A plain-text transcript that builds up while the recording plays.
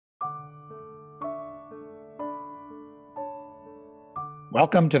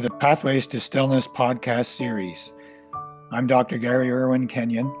Welcome to the Pathways to Stillness podcast series. I'm Dr. Gary Irwin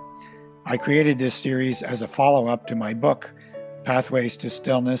Kenyon. I created this series as a follow-up to my book, Pathways to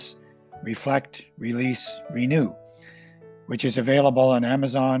Stillness, Reflect, Release, Renew, which is available on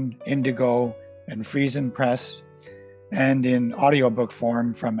Amazon, Indigo, and Friesen Press, and in audiobook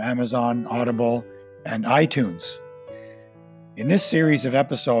form from Amazon, Audible, and iTunes. In this series of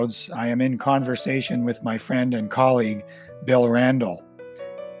episodes, I am in conversation with my friend and colleague, Bill Randall.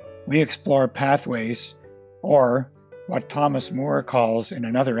 We explore pathways, or what Thomas Moore calls in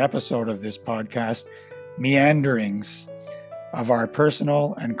another episode of this podcast, meanderings of our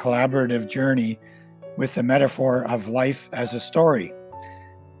personal and collaborative journey with the metaphor of life as a story,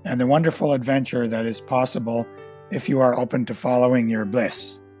 and the wonderful adventure that is possible if you are open to following your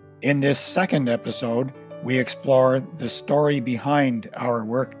bliss. In this second episode, we explore the story behind our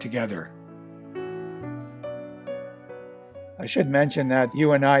work together. I should mention that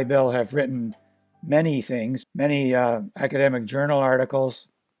you and I, Bill, have written many things, many academic journal articles.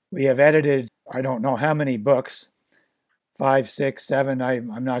 We have edited, I don't know how many books, 5, 6, 7,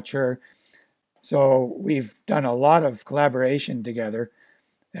 I'm not sure. So we've done a lot of collaboration together.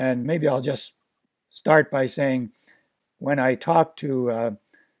 And maybe I'll just start by saying, when I talk to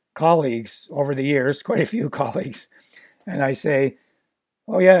colleagues over the years, quite a few colleagues, and I say,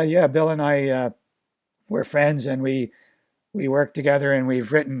 oh yeah, Bill and I, we're friends, and we work together, and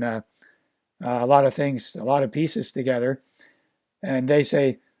we've written a lot of things, a lot of pieces together. And they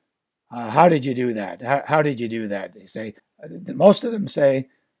say, how did you do that? How did you do that? They say, most of them say,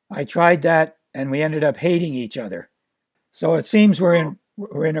 I tried that and we ended up hating each other. So it seems we're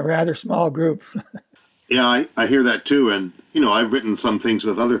in a rather small group. Yeah, I hear that too. And, I've written some things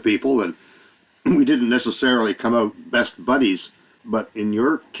with other people, and we didn't necessarily come out best buddies. But in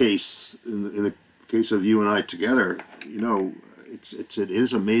your case, in the case of you and I together, it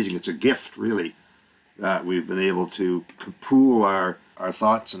is amazing. It's a gift, really, that we've been able to pool our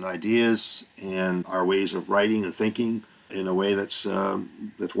thoughts and ideas and our ways of writing and thinking in a way that's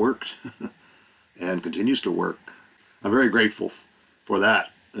worked and continues to work. I'm very grateful for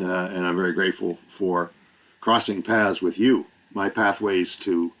that, and I'm very grateful for crossing paths with you. My pathways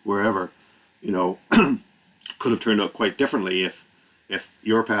to wherever, could have turned out quite differently if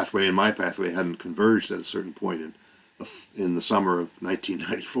your pathway and my pathway hadn't converged at a certain point in the summer of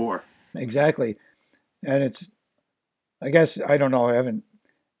 1994. Exactly. And I guess, I don't know, I haven't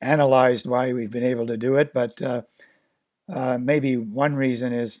analyzed why we've been able to do it, but maybe one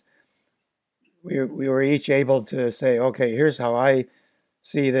reason is we were each able to say, okay, here's how I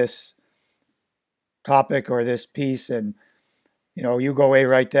see this topic or this piece, and, you go away,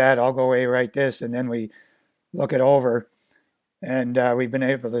 write that, I'll go away, write this, and then we look it over. And we've been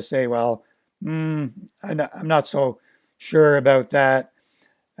able to say, well, I'm not so sure about that.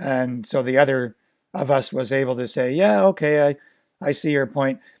 And so the other of us was able to say, yeah, okay, I see your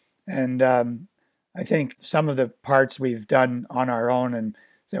point. And I think some of the parts we've done on our own and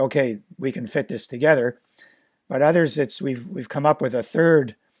say, okay, we can fit this together. But others, we've come up with a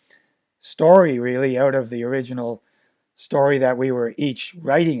third story, really, out of the original story that we were each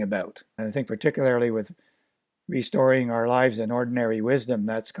writing about. And I think particularly with restoring our lives in ordinary wisdom,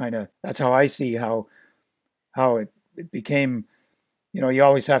 that's how I see how it became, you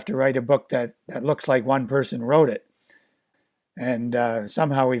always have to write a book that looks like one person wrote it. And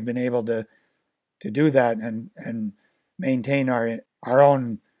somehow we've been able to do that and maintain our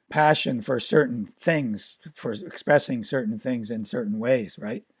own passion for certain things, for expressing certain things in certain ways,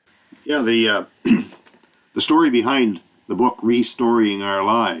 right? Yeah, the story behind the book, Restoring Our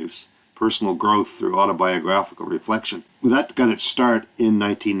Lives, Personal Growth Through Autobiographical Reflection. Well, that got its start in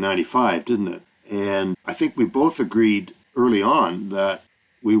 1995, didn't it? And I think we both agreed early on that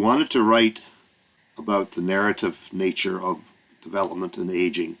we wanted to write about the narrative nature of development and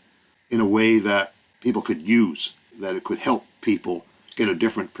aging in a way that people could use, that it could help people get a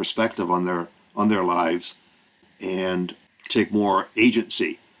different perspective on their lives and take more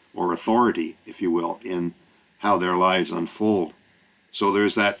agency or authority, if you will, in how their lives unfold. So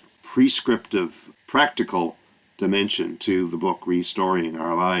there's that prescriptive, practical dimension to the book Restoring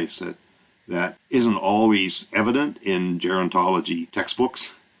Our Lives that isn't always evident in gerontology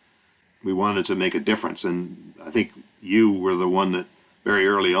textbooks. We wanted to make a difference, and I think you were the one that very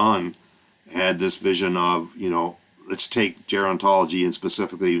early on had this vision of, let's take gerontology, and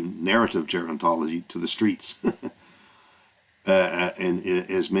specifically narrative gerontology, to the streets in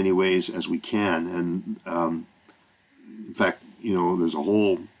as many ways as we can. And in fact, there's a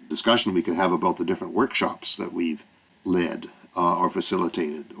whole discussion we could have about the different workshops that we've led or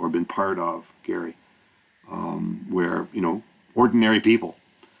facilitated or been part of, Gary, where, ordinary people,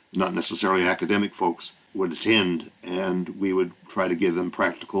 not necessarily academic folks, would attend, and we would try to give them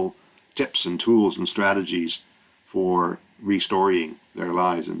practical tips and tools and strategies for restoring their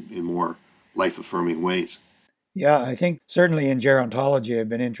lives in more life-affirming ways. Yeah, I think certainly in gerontology, I've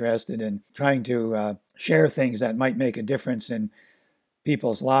been interested in trying to share things that might make a difference in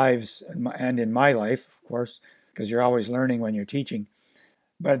people's lives and in my life, of course, because you're always learning when you're teaching.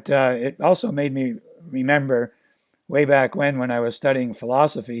 But it also made me remember way back when I was studying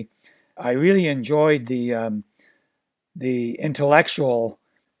philosophy, I really enjoyed the intellectual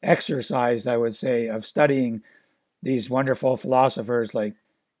exercise, I would say, of studying these wonderful philosophers like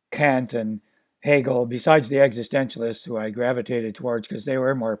Kant and Hegel, besides the existentialists who I gravitated towards because they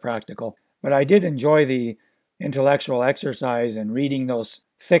were more practical. But I did enjoy the intellectual exercise and reading those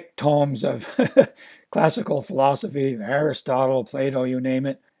thick tomes of classical philosophy, Aristotle, Plato, you name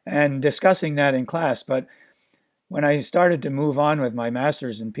it, and discussing that in class. But when I started to move on with my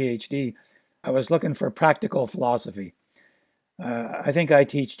master's and PhD, I was looking for practical philosophy. I think I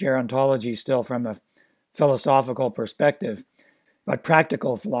teach gerontology still from a philosophical perspective, but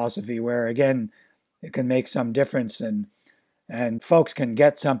practical philosophy where, again, it can make some difference and folks can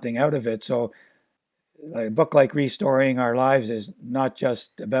get something out of it. So a book like Restoring Our Lives is not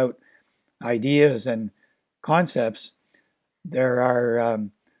just about ideas and concepts. There are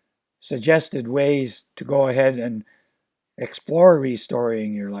suggested ways to go ahead and explore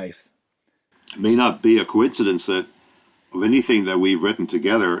restoring your life. It may not be a coincidence that of anything that we've written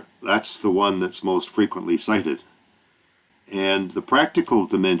together, that's the one that's most frequently cited. And the practical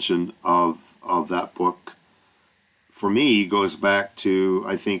dimension of that book, for me, goes back to,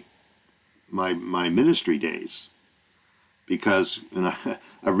 I think, my ministry days. Because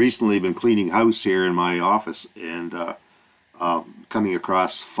I've recently been cleaning house here in my office and coming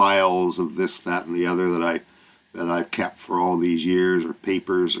across files of this, that, and the other that I've kept for all these years, or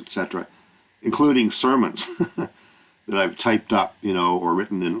papers, etc., including sermons that I've typed up, or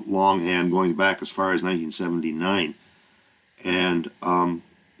written in longhand going back as far as 1979. And,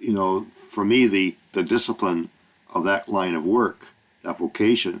 for me, the discipline of that line of work, that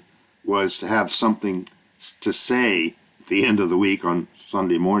vocation, was to have something to say at the end of the week on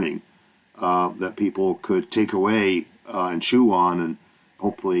Sunday morning that people could take away and chew on, and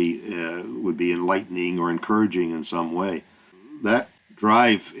hopefully would be enlightening or encouraging in some way. That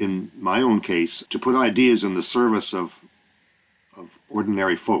drive, in my own case, to put ideas in the service of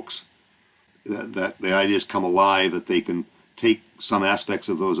ordinary folks, that the ideas come alive, that they can take some aspects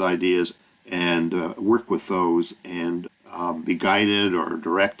of those ideas and work with those and be guided or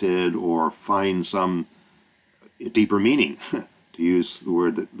directed or find some deeper meaning, to use the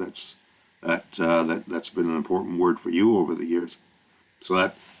word that's been an important word for you over the years. So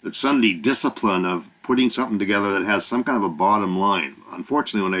that Sunday discipline of putting something together that has some kind of a bottom line.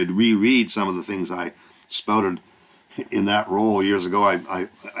 Unfortunately, when I reread some of the things I spouted in that role years ago, I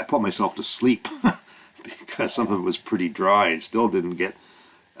put myself to sleep because some of it was pretty dry and still didn't get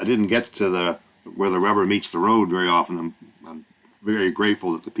to where the rubber meets the road very often. I'm very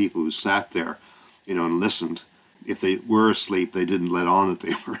grateful that the people who sat there, and listened, if they were asleep, they didn't let on that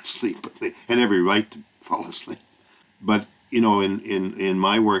they were asleep, but they had every right to fall asleep. But in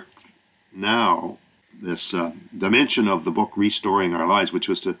my work now, this dimension of the book Restoring Our Lives, which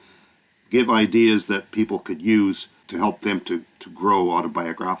was to give ideas that people could use to help them to grow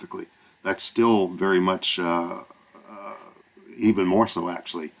autobiographically, that's still very much, even more so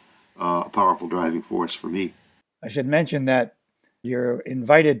actually, a powerful driving force for me. I should mention that you're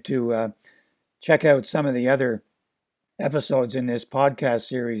invited to check out some of the other episodes in this podcast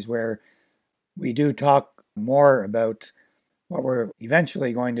series where we do talk more about what we're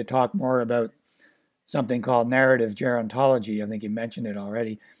eventually going to talk more about, something called narrative gerontology. I think you mentioned it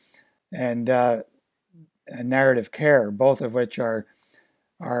already, and narrative care, both of which are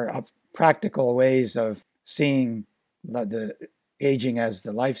practical ways of seeing the aging as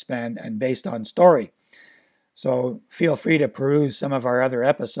the lifespan and based on story. So feel free to peruse some of our other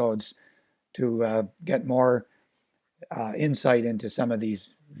episodes to get more insight into some of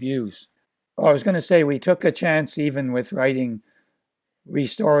these views. Oh, I was going to say, we took a chance even with writing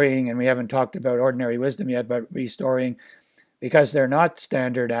Restoring, and we haven't talked about Ordinary Wisdom yet, but Restoring, because they're not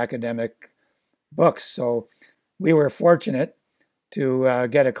standard academic books. So we were fortunate to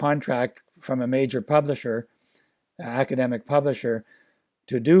get a contract from a major publisher, academic publisher,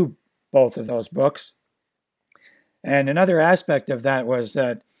 to do both of those books. And another aspect of that was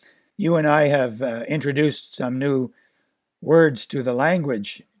that you and I have introduced some new words to the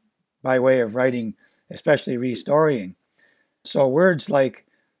language by way of writing, especially Restoring. So words like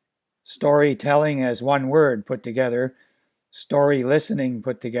storytelling as one word put together, story listening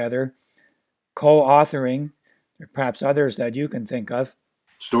put together, co-authoring, or perhaps others that you can think of,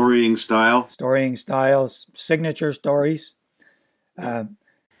 Storying style, storying styles, signature stories, yeah. uh,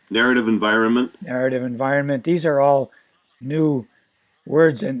 Narrative environment. narrative environment. These are all new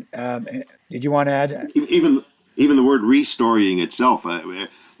words. And did you want to add? Even even the word restorying itself.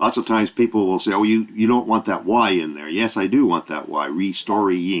 Lots of times people will say, "Oh, you don't want that Y in there." Yes, I do want that Y.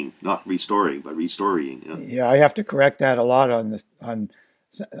 Restorying, not restoring, but restorying. Yeah. Yeah, I have to correct that a lot on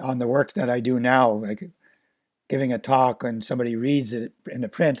the work that I do now. Like giving a talk and somebody reads it in the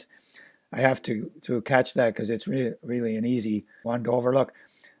print, I have to catch that because it's really an easy one to overlook.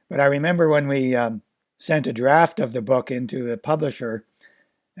 But I remember when we sent a draft of the book into the publisher,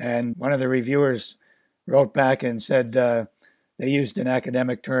 and one of the reviewers wrote back and said they used an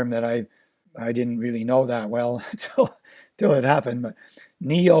academic term that I didn't really know that well until it happened, but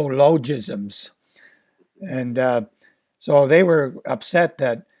neologisms. And so they were upset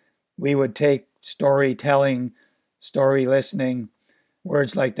that we would take storytelling, story listening,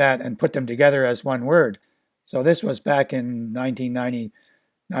 words like that, and put them together as one word. So this was back in 1990,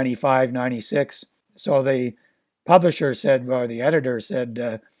 95, 96. So the publisher said, or the editor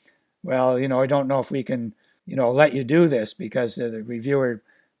said, well, I don't know if we can, let you do this because the reviewer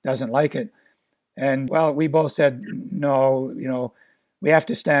doesn't like it. And well, we both said, no, we have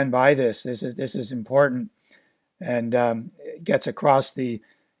to stand by this. This is important, and it gets across the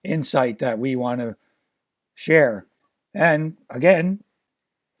insight that we want to share. And again,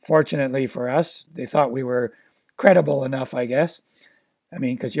 fortunately for us, they thought we were credible enough, I guess. I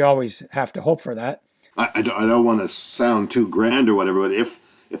mean, because you always have to hope for that. I don't want to sound too grand or whatever, but if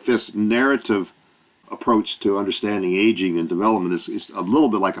this narrative approach to understanding aging and development is a little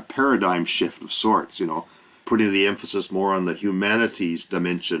bit like a paradigm shift of sorts, putting the emphasis more on the humanities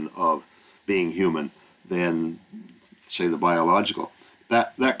dimension of being human than, say, the biological.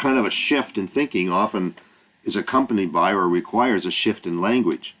 That kind of a shift in thinking often is accompanied by or requires a shift in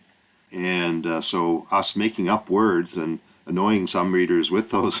language. And so us making up words and annoying some readers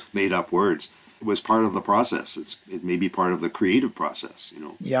with those made up words was part of the process. It may be part of the creative process.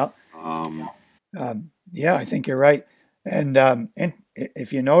 Yeah. Um, Yeah, I think you're right. And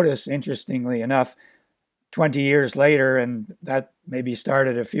if you notice, interestingly enough, 20 years later, and that maybe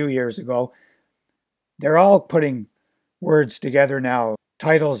started a few years ago, they're all putting words together now,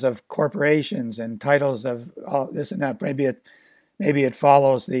 titles of corporations and titles of all this and that. Maybe it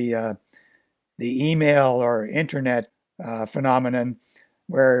follows the email or internet phenomenon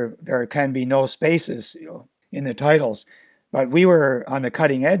where there can be no spaces, in the titles. But we were on the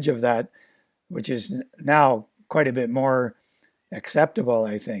cutting edge of that, which is now quite a bit more acceptable,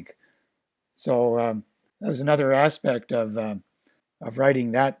 I think. So that was another aspect of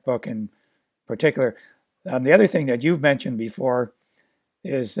writing that book in particular. The other thing that you've mentioned before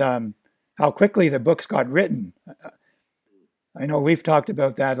is how quickly the books got written. I know we've talked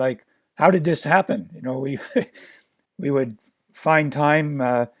about that. Like, how did this happen? We we would find time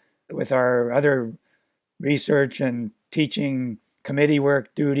with our other research and teaching committee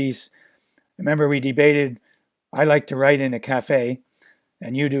work duties. Remember, we debated. I like to write in a cafe,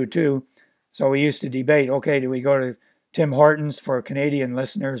 and you do too. So we used to debate, okay, do we go to Tim Hortons for Canadian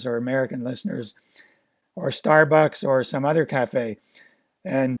listeners or American listeners, or Starbucks or some other cafe?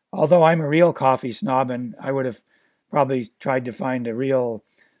 And although I'm a real coffee snob, and I would have probably tried to find a real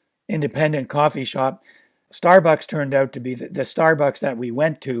independent coffee shop, Starbucks turned out to be the Starbucks that we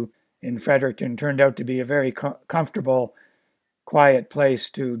went to in Fredericton turned out to be a very comfortable, quiet place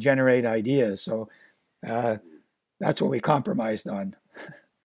to generate ideas. So that's what we compromised on.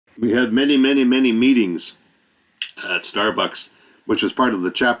 we had many, many, many meetings at Starbucks, which was part of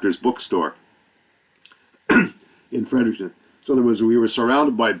the chapter's bookstore in Fredericton. So we were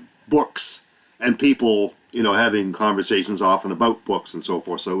surrounded by books and people, having conversations often about books and so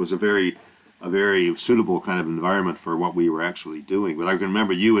forth. So it was a very suitable kind of environment for what we were actually doing. But I can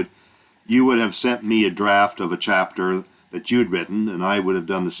remember you would have sent me a draft of a chapter that you'd written, and I would have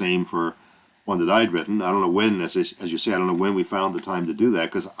done the same for one that I'd written. I don't know when, as you say, I don't know when we found the time to do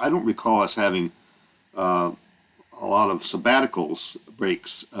that, because I don't recall us having a lot of sabbaticals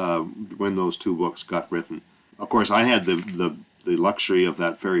breaks when those two books got written. Of course, I had the luxury of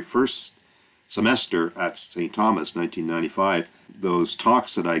that very first semester at St. Thomas, 1995. Those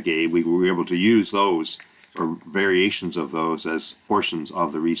talks that I gave, we were able to use those or variations of those as portions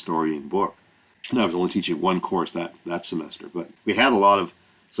of the restorying book. And I was only teaching one course that semester, but we had a lot of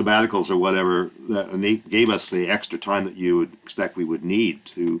sabbaticals or whatever and they gave us the extra time that you would expect we would need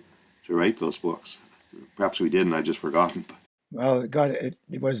to write those books. Perhaps we didn't. I just forgotten. Well,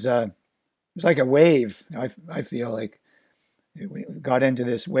 it was like a wave. I feel like we got into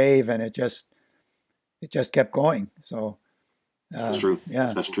this wave, and it just kept going. So That's true.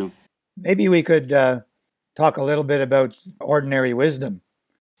 yeah, That's true. maybe we could talk a little bit about ordinary wisdom.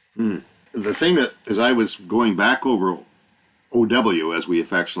 Hmm. The thing that, as I was going back over OW, as we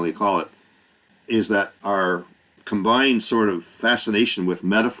affectionately call it, is that our combined sort of fascination with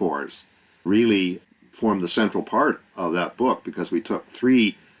metaphors really formed the central part of that book, because we took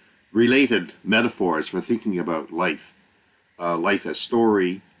three related metaphors for thinking about life: life as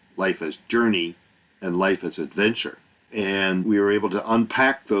story, life as journey, and life as adventure. And we were able to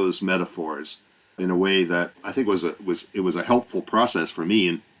unpack those metaphors in a way that I think was a helpful process for me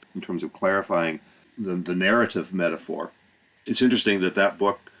in terms of clarifying the narrative metaphor. It's interesting that that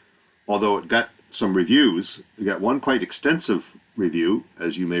book, although it got some reviews, it got one quite extensive review,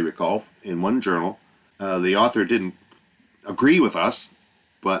 as you may recall, in one journal. The author didn't agree with us,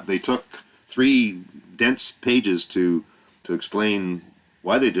 but they took 3 dense pages to explain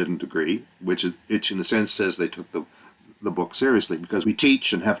why they didn't agree, which in a sense says they took the book seriously. Because we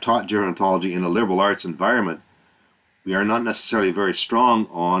teach and have taught gerontology in a liberal arts environment, we are not necessarily very strong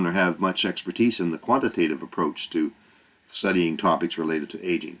on or have much expertise in the quantitative approach to studying topics related to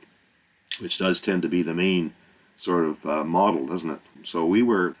aging, which does tend to be the main sort of model, doesn't it? So we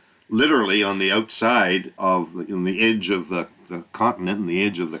were literally on the outside of, on the edge of the continent and the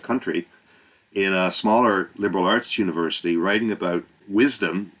edge of the country, in a smaller liberal arts university, writing about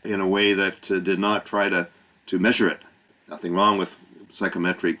wisdom in a way that did not try to measure it. Nothing wrong with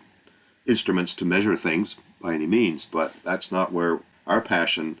psychometric instruments to measure things by any means, but that's not where our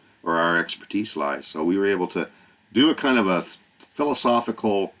passion or our expertise lies. So we were able to do a kind of a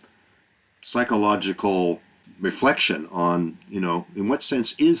philosophical, psychological reflection on, in what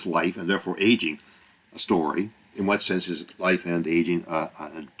sense is life, and therefore aging, a story? In what sense is life and aging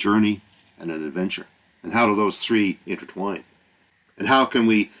a journey and an adventure? And how do those three intertwine? And how can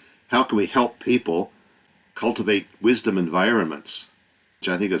we help people cultivate wisdom environments? Which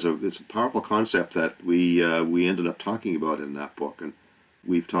I think it's a powerful concept that we ended up talking about in that book, and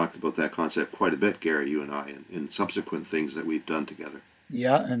we've talked about that concept quite a bit, Gary, you and I, in subsequent things that we've done together.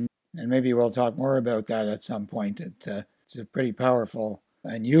 Yeah, and maybe we'll talk more about that at some point. It's a pretty powerful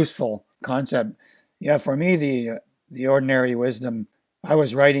and useful concept. Yeah, for me, the ordinary wisdom, I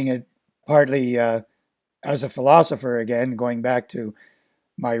was writing it partly as a philosopher again, going back to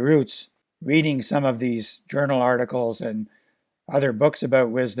my roots, reading some of these journal articles and other books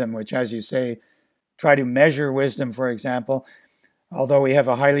about wisdom, which, as you say, try to measure wisdom, for example. Although we have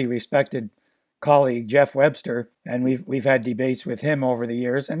a highly respected colleague, Jeff Webster, and we've had debates with him over the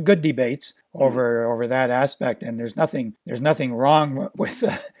years, and good debates over that aspect. And there's nothing wrong with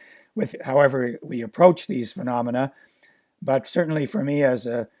however we approach these phenomena. But certainly for me as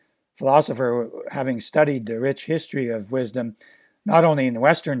a philosopher, having studied the rich history of wisdom, not only in the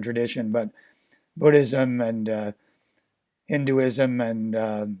Western tradition, but Buddhism and Hinduism,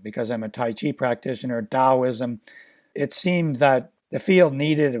 and because I'm a Tai Chi practitioner, Taoism, it seemed that the field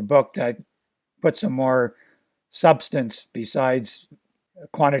needed a book that put some more substance besides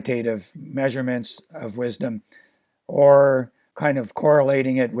quantitative measurements of wisdom, or kind of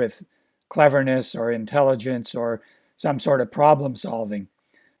correlating it with cleverness or intelligence or some sort of problem solving.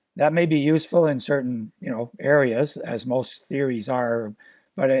 That may be useful in certain, areas, as most theories are,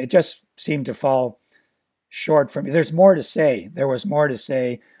 but it just seemed to fall short for me. There's more to say. There was more to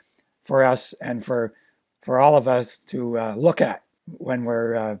say for us and for all of us to look at when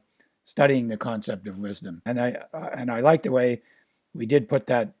we're studying the concept of wisdom. And I like the way we did put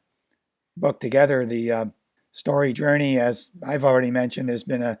that book together. The story journey, as I've already mentioned, has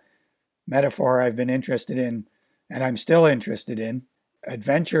been a metaphor I've been interested in, and I'm still interested in.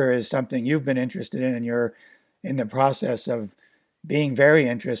 Adventure is something you've been interested in, and you're in the process of being very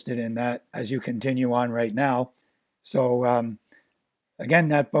interested in that as you continue on right now. So again,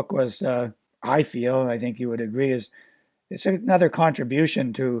 that book was, I think you would agree, it's another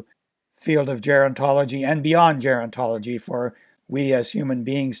contribution to field of gerontology and beyond gerontology, for we as human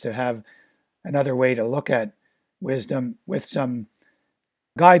beings to have another way to look at wisdom with some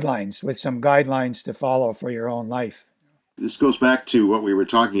guidelines to follow for your own life. This goes back to what we were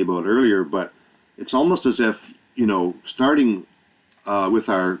talking about earlier, but it's almost as if, starting with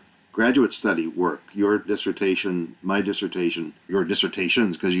our graduate study work, your dissertation, my dissertation, your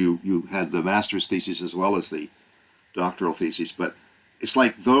dissertations, because you had the master's thesis as well as the doctoral thesis, but it's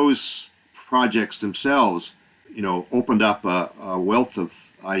like those projects themselves, opened up a wealth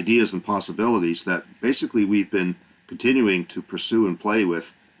of ideas and possibilities that basically we've been continuing to pursue and play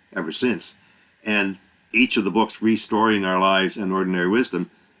with ever since. And each of the books, Restoring Our Lives and Ordinary Wisdom,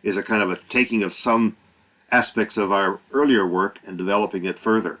 is a kind of a taking of some aspects of our earlier work and developing it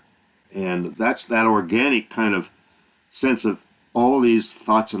further. And that's that organic kind of sense of all these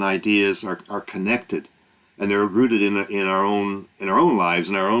thoughts and ideas are connected, and they're rooted in our own lives,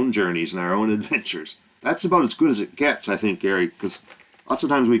 in our own journeys, in our own adventures. That's about as good as it gets, I think, Gary, because lots of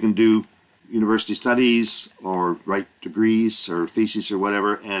times we can do university studies or write degrees or theses or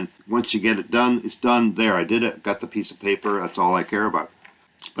whatever, and once you get it done, it's done. There, I did it, got the piece of paper, that's all I care about.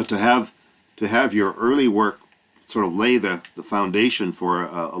 But to have your early work sort of lay the foundation for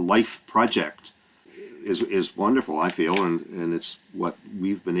a life project is wonderful, I feel, and it's what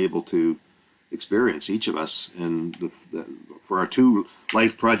we've been able to experience, each of us, and for our two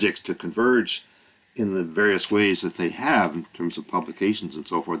life projects to converge in the various ways that they have in terms of publications and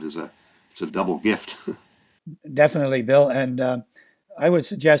so forth it's a double gift. Definitely, Bill. And I would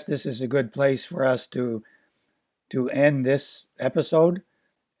suggest this is a good place for us to end this episode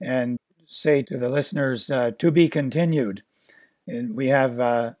and say to the listeners, to be continued. And we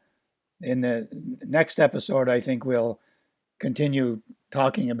have, in the next episode, I think we'll continue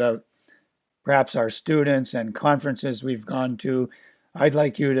talking about perhaps our students and conferences we've gone to. I'd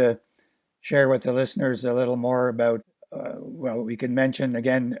like you to share with the listeners a little more about, well, we can mention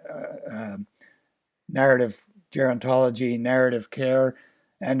again, narrative gerontology, narrative care,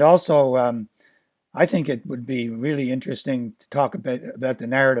 and also I think it would be really interesting to talk a bit about the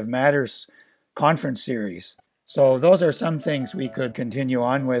Narrative Matters conference series. So those are some things we could continue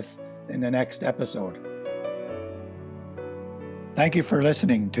on with in the next episode. Thank you for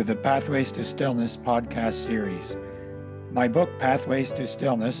listening to the Pathways to Stillness podcast series. My book, Pathways to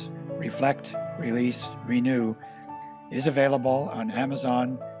Stillness, Reflect, Release, Renew, is available on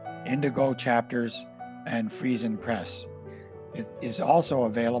Amazon, Indigo Chapters, and Friesen Press. It is also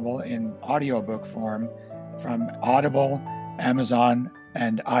available in audiobook form from Audible, Amazon,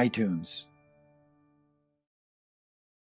 and iTunes.